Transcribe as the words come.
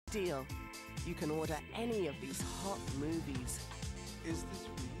deal. You can order any of these hot movies. Is this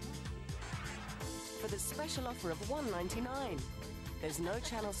real? For the special offer of $1.99. There's no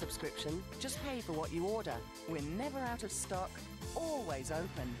channel subscription, just pay for what you order. We're never out of stock, always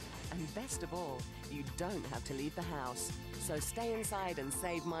open. And best of all, you don't have to leave the house. So stay inside and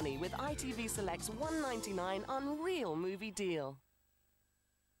save money with ITV Select's $1.99 unreal movie deal.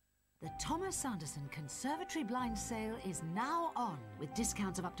 The Thomas Sanderson Conservatory Blind Sale is now on, with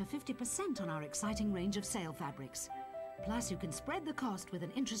discounts of up to 50% on our exciting range of sale fabrics. Plus, you can spread the cost with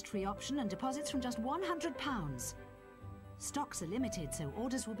an interest-free option and deposits from just £100. Stocks are limited, so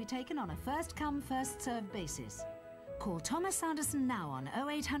orders will be taken on a first-come, first-served basis. Call Thomas Sanderson now on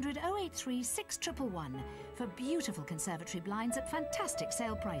 0800 083 6111 for beautiful conservatory blinds at fantastic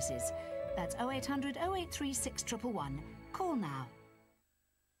sale prices. That's 0800 083 6111. Call now.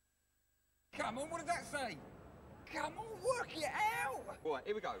 Come on, what did that say? Come on, work it out! Right,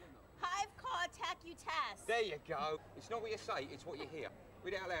 here we go. Hive car attack you task. There you go. It's not what you say, it's what you hear.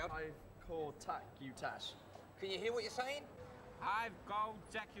 Read it out loud. I've called tack you tash. Can you hear what you're saying? I've got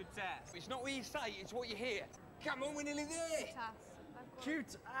Jack you task. It's not what you say, it's what you hear. Come on, we're nearly there.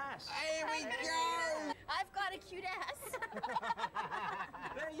 Cute ass. Here we go! I've got a cute ass.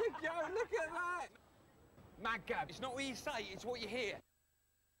 There you go, look at that. Mad Gab, it's not what you say, it's what you hear.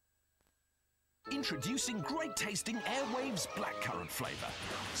 Introducing great-tasting Airwaves blackcurrant flavour.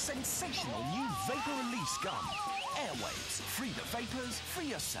 Sensational new vapour release gum. Airwaves. Free the vapours, free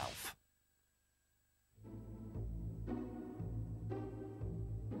yourself.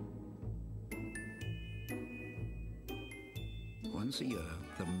 Once a year,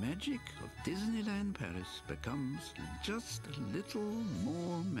 the magic of Disneyland Paris becomes just a little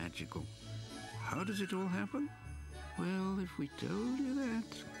more magical. How does it all happen? Well, if we told you that,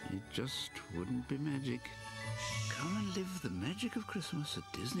 it just wouldn't be magic. Come and live the magic of Christmas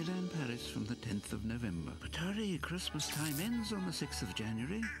at Disneyland Paris from the 10th of November. But hurry, Christmas time ends on the 6th of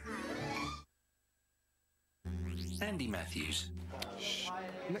January. Andy Matthews. Shh.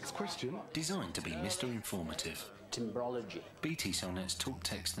 Next question. Designed to be Mr. Informative. Timbrology. BT Cellnet's Talk,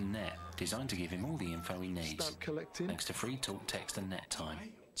 Text and Net. Designed to give him all the info he needs. Stamp collecting. Thanks to free Talk, Text and Net time.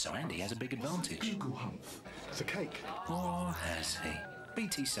 So Andy has a big advantage. Google Humph. It's a cake. Or has he?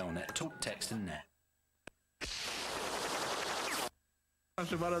 BT Cellnet, Talk, Text and Net.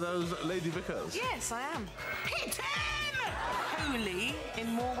 After one of those Lady Vickers. Yes, I am. Hit him! Holy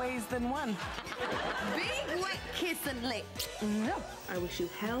in more ways than one. Big wet kiss and lick. No. I wish you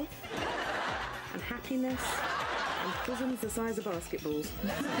health and happiness and bosoms the size of basketballs.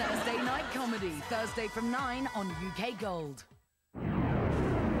 Thursday night comedy, Thursday from 9 on UK Gold.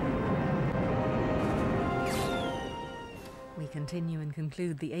 We continue and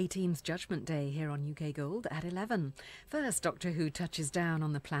conclude the A-Team's Judgment Day here on UK Gold at 11. First, Doctor Who touches down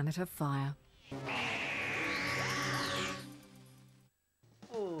on the planet of fire.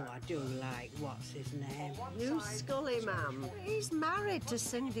 Oh, I do like what's his name. Who's Scully, ma'am? He's married to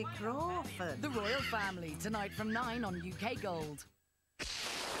Cindy Crawford. The Royal Family, tonight from 9 on UK Gold.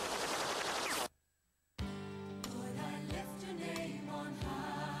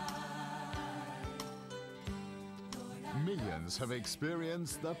 Millions have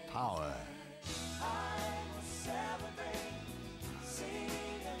experienced the power.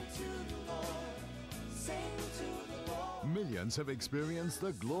 Millions have experienced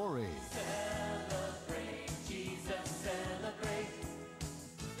the glory.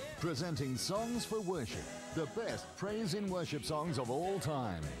 Presenting Songs for Worship, the best praise in worship songs of all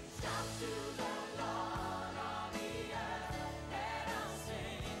time.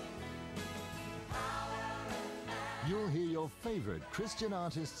 You'll hear your favorite Christian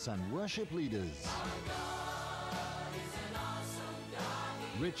artists and worship leaders.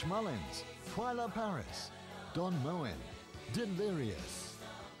 Rich Mullins, Twyla Paris, Don Moen, Delirious.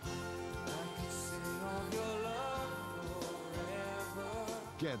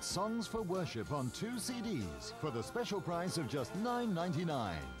 Get Songs for Worship on 2 CDs for the special price of just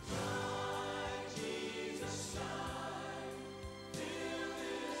 $9.99.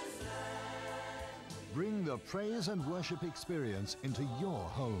 Bring the praise and worship experience into your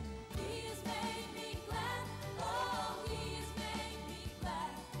home.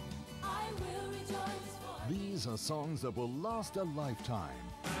 These are songs that will last a lifetime.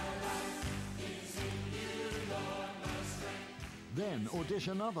 Then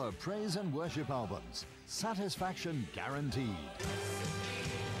audition other praise and worship albums. Satisfaction guaranteed.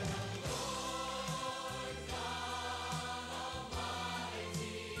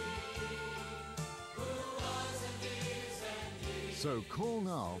 So call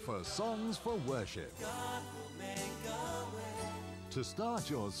now for Songs for Worship. To start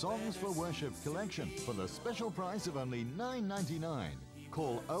your Songs for Worship collection for the special price of only $9.99,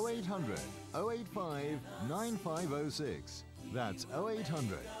 call 0800 085 9506. That's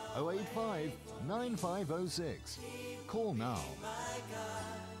 0800 085 9506. Call now.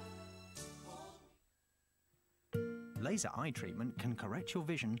 Laser eye treatment can correct your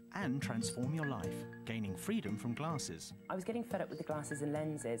vision and transform your life, gaining freedom from glasses. I was getting fed up with the glasses and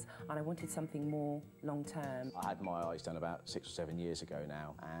lenses, and I wanted something more long-term. I had my eyes done about 6 or 7 years ago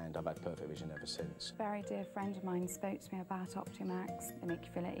now, and I've had perfect vision ever since. A very dear friend of mine spoke to me about Optimax. They make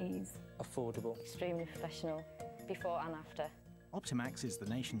you feel at ease. Affordable. Extremely professional, before and after. Optimax is the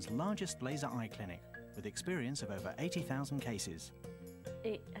nation's largest laser eye clinic, with experience of over 80,000 cases.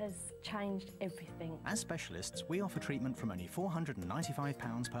 It has changed everything. As specialists, we offer treatment from only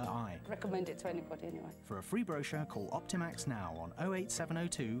 £495 per eye. Recommend it to anybody anyway. For a free brochure, call Optimax now on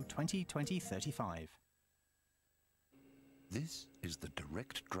 08702 20 20 35. This is the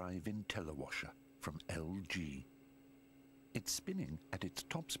direct drive-in telewasher from LG. It's spinning at its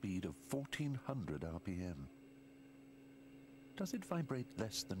top speed of 1400 RPM. Does it vibrate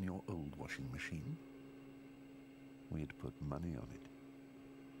less than your old washing machine? We'd put money on it.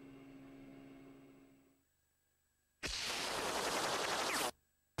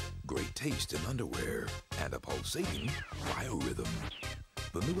 Great taste in underwear and a pulsating biorhythm.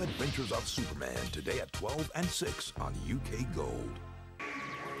 The new adventures of Superman today at 12 and 6 on UK Gold.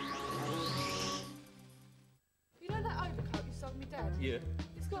 You know that overcoat you sold me, Dad? Yeah.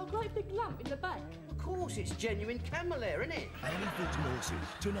 It's got a great big lump in the back. Of course, it's genuine camel hair, isn't it? Anything's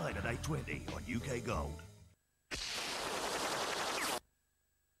Norses, tonight at 8:20 on UK Gold.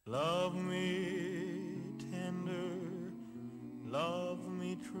 Love me tender, love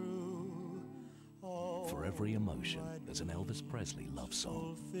me true. For every emotion, there's an Elvis Presley love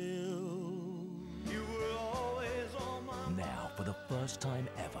song. Now, for the first time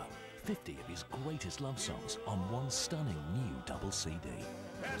ever, 50 of his greatest love songs on one stunning new double CD.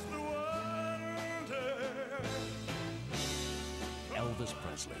 Elvis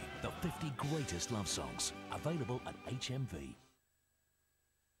Presley, the 50 greatest love songs, available at HMV.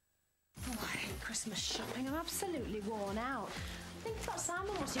 Oh, I hate Christmas shopping. I'm absolutely worn out. I think you've got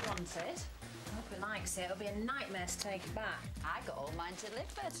salmon what you wanted. I hope he likes it. It'll be a nightmare to take it back. I got all mine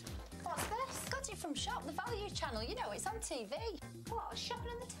delivered. What's this? Got it from Shop, the value channel. You know, it's on TV. What,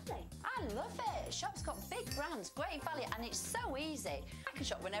 shopping on the telly? I love it. Shop's got big brands, great value, and it's so easy. I can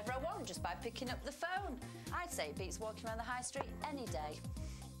shop whenever I want just by picking up the phone. I'd say it beats walking around the high street any day.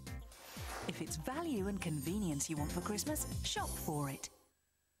 If it's value and convenience you want for Christmas, shop for it.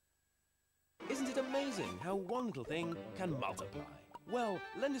 Isn't it amazing how one little thing can multiply? Well,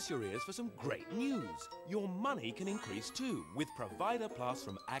 lend us your ears for some great news. Your money can increase too with ProviderPlus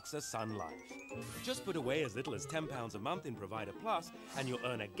from AXA Sun Life. Just put away as little as £10 a month in ProviderPlus and you'll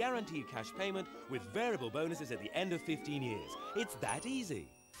earn a guaranteed cash payment with variable bonuses at the end of 15 years. It's that easy.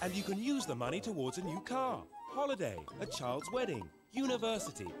 And you can use the money towards a new car, holiday, a child's wedding,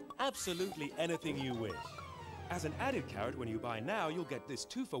 university, absolutely anything you wish. As an added carrot, when you buy now, you'll get this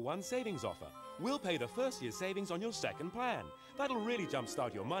 2-for-1 savings offer. We'll pay the first year's savings on your second plan. That'll really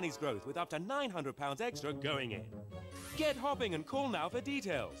jumpstart your money's growth with up to £900 extra going in. Get hopping and call now for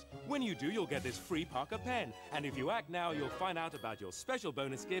details. When you do, you'll get this free Parker pen. And if you act now, you'll find out about your special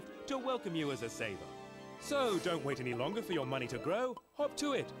bonus gift to welcome you as a saver. So don't wait any longer for your money to grow. Hop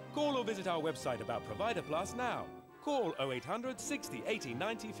to it. Call or visit our website about ProviderPlus now. Call 0800 60 80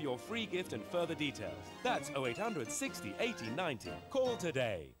 90 for your free gift and further details. That's 0800 60 80 90. Call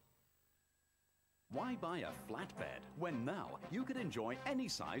today. Why buy a flat bed when now you can enjoy any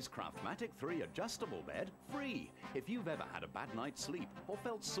size Craftmatic 3 adjustable bed free? If you've ever had a bad night's sleep or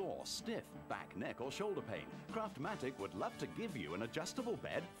felt sore, stiff, back, neck or shoulder pain, Craftmatic would love to give you an adjustable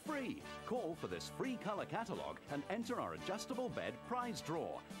bed free. Call for this free colour catalogue and enter our adjustable bed prize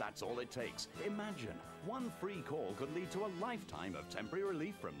draw. That's all it takes. Imagine, one free call could lead to a lifetime of temporary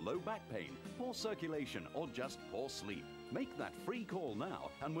relief from low back pain, poor circulation or just poor sleep. Make that free call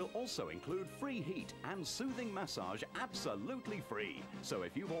now and we'll also include free heat and soothing massage absolutely free. So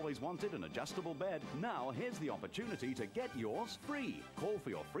if you've always wanted an adjustable bed, now here's the opportunity to get yours free. Call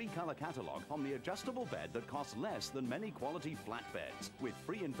for your free colour catalogue on the adjustable bed that costs less than many quality flat beds, with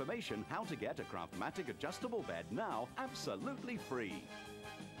free information how to get a Craftmatic adjustable bed now absolutely free.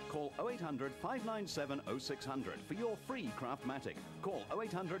 Call 0800 597 0600 for your free Craftmatic. Call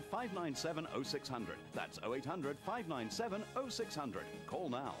 0800 597 0600. That's 0800 597 0600. Call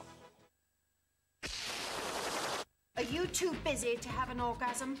now. Are you too busy to have an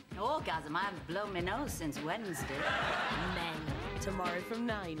orgasm? Orgasm? I haven't blown my nose since Wednesday. Men, tomorrow from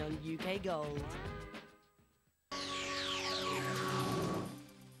 9 on UK Gold.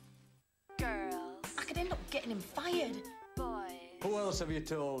 getting him fired. Boy. Who else have you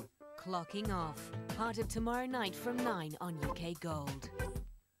told? Clocking off. Part of tomorrow night from 9 on UK Gold.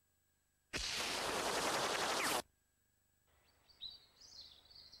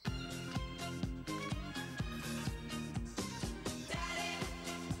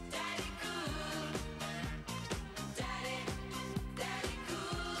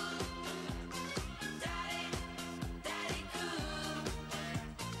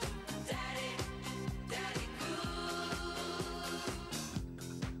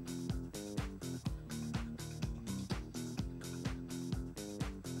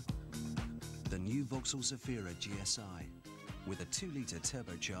 The new Vauxhall Zafira GSI with a 2-litre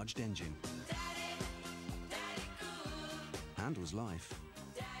turbocharged engine. Handles life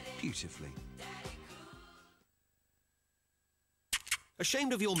beautifully.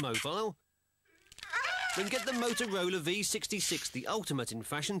 Ashamed of your mobile? Then get the Motorola V66, the ultimate in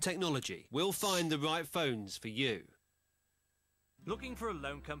fashion technology. We'll find the right phones for you. Looking for a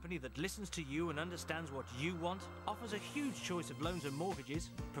loan company that listens to you and understands what you want, offers a huge choice of loans and mortgages,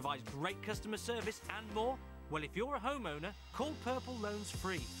 provides great customer service and more? Well, if you're a homeowner, call Purple Loans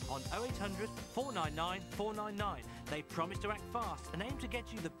free on 0800 499 499. They promise to act fast and aim to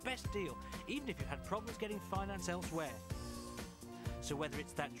get you the best deal, even if you've had problems getting finance elsewhere. So whether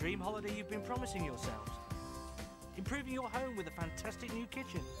it's that dream holiday you've been promising yourselves, improving your home with a fantastic new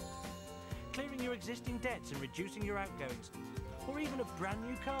kitchen, clearing your existing debts and reducing your outgoings, or even a brand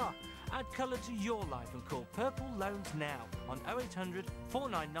new car, add colour to your life and call Purple Loans now on 0800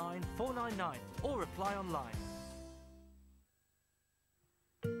 499 499 or apply online.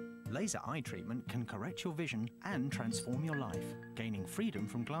 Laser eye treatment can correct your vision and transform your life, gaining freedom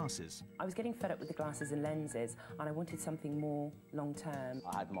from glasses. I was getting fed up with the glasses and lenses, and I wanted something more long-term.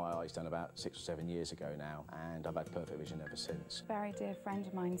 I had my eyes done about 6 or 7 years ago now, and I've had perfect vision ever since. A very dear friend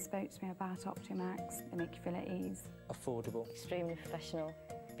of mine spoke to me about Optimax. They make you feel at ease. Affordable. Extremely professional,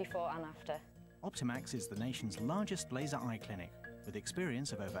 before and after. Optimax is the nation's largest laser eye clinic, with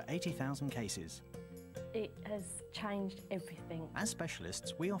experience of over 80,000 cases. It has changed everything. As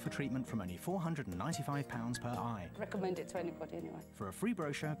specialists, we offer treatment from only £495 per eye. Recommend it to anybody anyway. For a free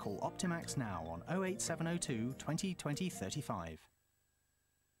brochure, call Optimax now on 08702 20 20 35.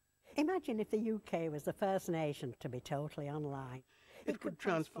 Imagine if the UK was the first nation to be totally online. It could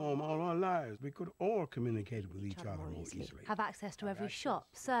transform all our lives. We could all communicate with each other more easily. Have access to every shop,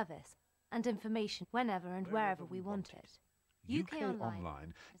 service, and information whenever and wherever we want it. UK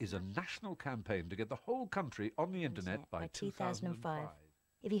Online is a national campaign to get the whole country on the internet by 2005.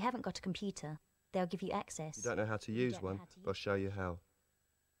 If you haven't got a computer, they'll give you access. You don't know how to use one, I'll show you how.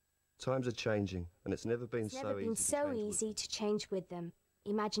 Times are changing, and it's never been so easy to change with them.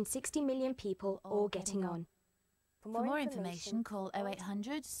 Imagine 60 million people all getting on. For more information, call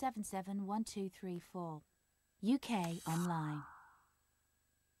 0800 77 1234. UK Online.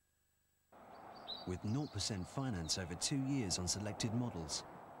 With 0% finance over 2 years on selected models,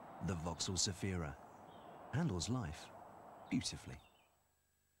 the Vauxhall Zafira handles life beautifully.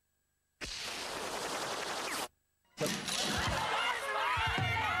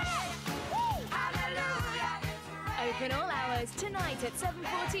 Open all hours tonight at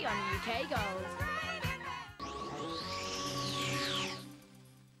 7:40 on UK Gold.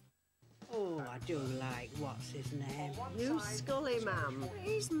 Oh, I do like what's his name. Who's Scully, ma'am?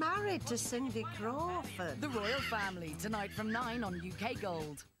 He's married to Cindy Crawford. The Royal Family tonight from 9 on UK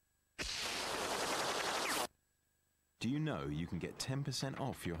Gold. Do you know you can get 10%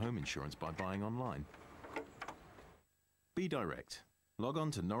 off your home insurance by buying online? Be direct. Log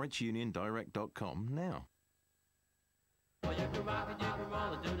on to norwichuniondirect.com now.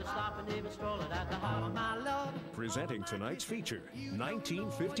 Presenting tonight's feature,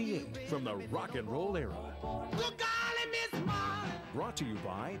 1958, from the rock and roll era. Brought to you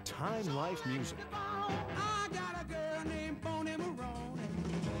by Time Life Music. I got a girl named Bonnie Maroney.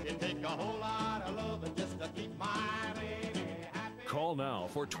 It take a whole lot of love just to keep my baby happy. Call now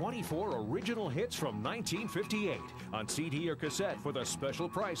for 24 original hits from 1958 on CD or cassette for the special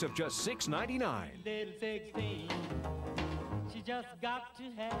price of just $6.99. Little 16, she just got to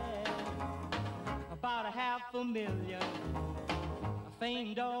have about $500,000, a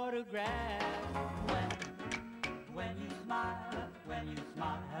famed autograph. When you smile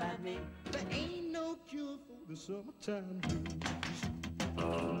at me, there ain't no cure for the summertime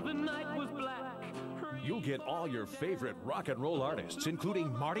blues. The night was black. You'll get all your favorite rock and roll artists,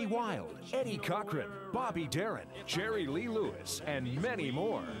 including Marty Wilde, Eddie Cochran, Bobby Darin, Jerry Lee Lewis, and many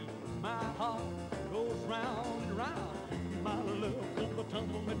more. My heart goes round and round. My love will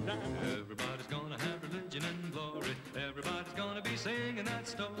tumble me down. Everybody's gonna have religion and glory. Everybody's gonna be be singing that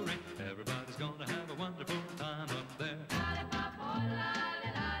story. Everybody's gonna have a wonderful time up there.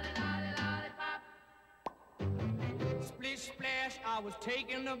 Splish splash, I was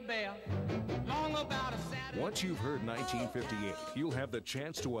taking a bath. Long about a Saturday. Once you've heard 1958, you'll have the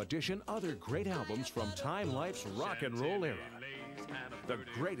chance to audition other great albums from Time Life's rock and roll era. The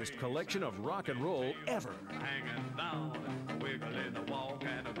greatest collection of rock and roll ever. Hanging down, a wiggle in the walk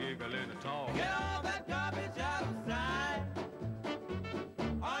and a giggle in the talk. Get all that garbage out of sight,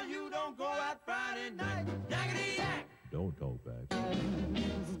 or you don't go out Friday night. Yakety yak. Don't talk back.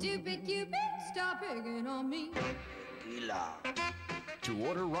 Stupid Cupid, stop picking on me. To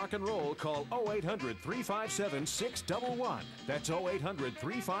order rock and roll, call 0800-357-611. That's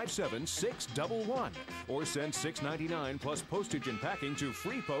 0800-357-611. Or send $6.99 plus postage and packing to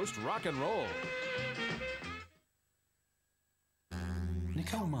Free Post Rock and Roll.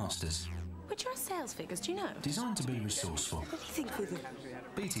 Nicole Masters. Which are our sales figures, do you know? Designed to be resourceful. What do you think with it?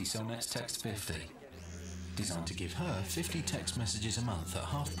 BT Cellnet's Text 50. Designed to give her 50 text messages a month at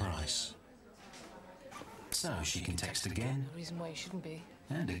half price. So she can text again. No reason why you shouldn't be.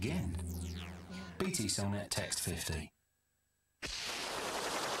 And again. BT Cellnet Text 50.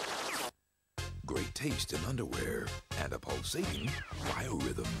 Great taste in underwear and a pulsating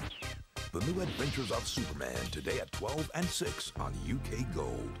biorhythm. The new adventures of Superman today at 12 and 6 on UK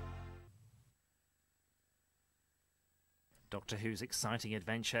Gold. Doctor Who's exciting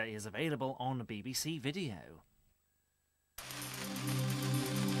adventure is available on BBC Video.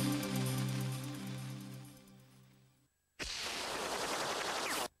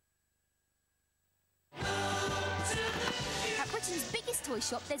 At Britain's biggest toy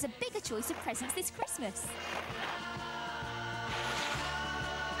shop, there's a bigger choice of presents this Christmas.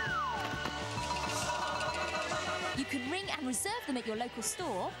 You can ring and reserve them at your local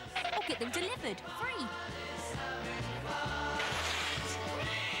store, or get them delivered free.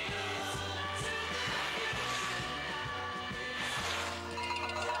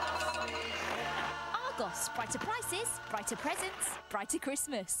 Argos, brighter prices, brighter presents, brighter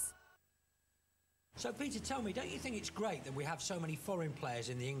Christmas. So, Peter, tell me, don't you think it's great that we have so many foreign players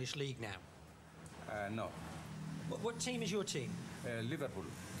in the English League now? No. What team is your team? Liverpool.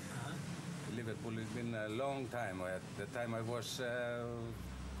 Liverpool has been a long time. At the time I was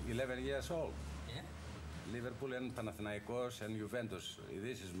 11 years old. Yeah? Liverpool and Panathinaikos and Juventus.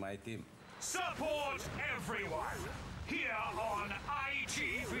 This is my team. Support everyone here on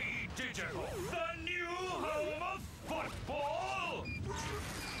ITV Digital, the new home of football.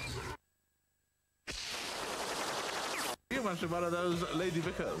 You must be one of those Lady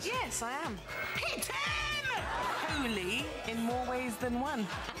Vickers. Yes, I am. Hit him! Holy in more ways than one.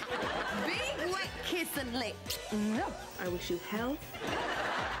 Big wet kiss and lick. No. I wish you health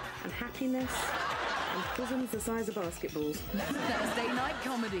and happiness and bosoms the size of basketballs. Thursday night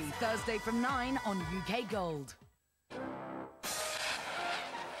comedy. Thursday from 9 on UK Gold.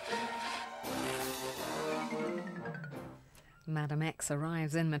 Madam X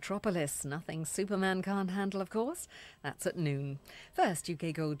arrives in Metropolis. Nothing Superman can't handle, of course. That's at noon. First,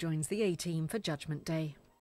 UK Gold joins the A-Team for Judgment Day.